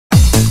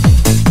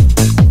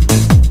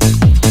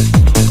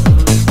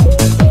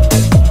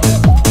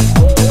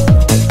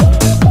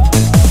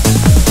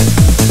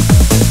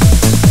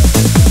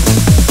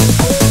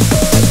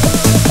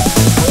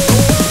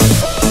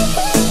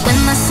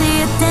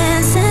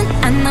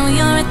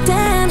more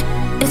than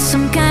it's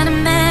some kind of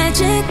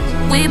magic.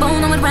 We both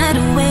know it right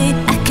away.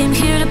 I came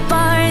here to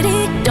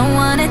party, don't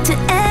want it to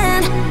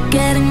end.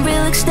 Getting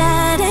real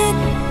ecstatic.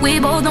 We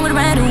both know it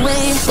right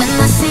away. When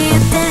I see you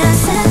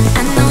dancing,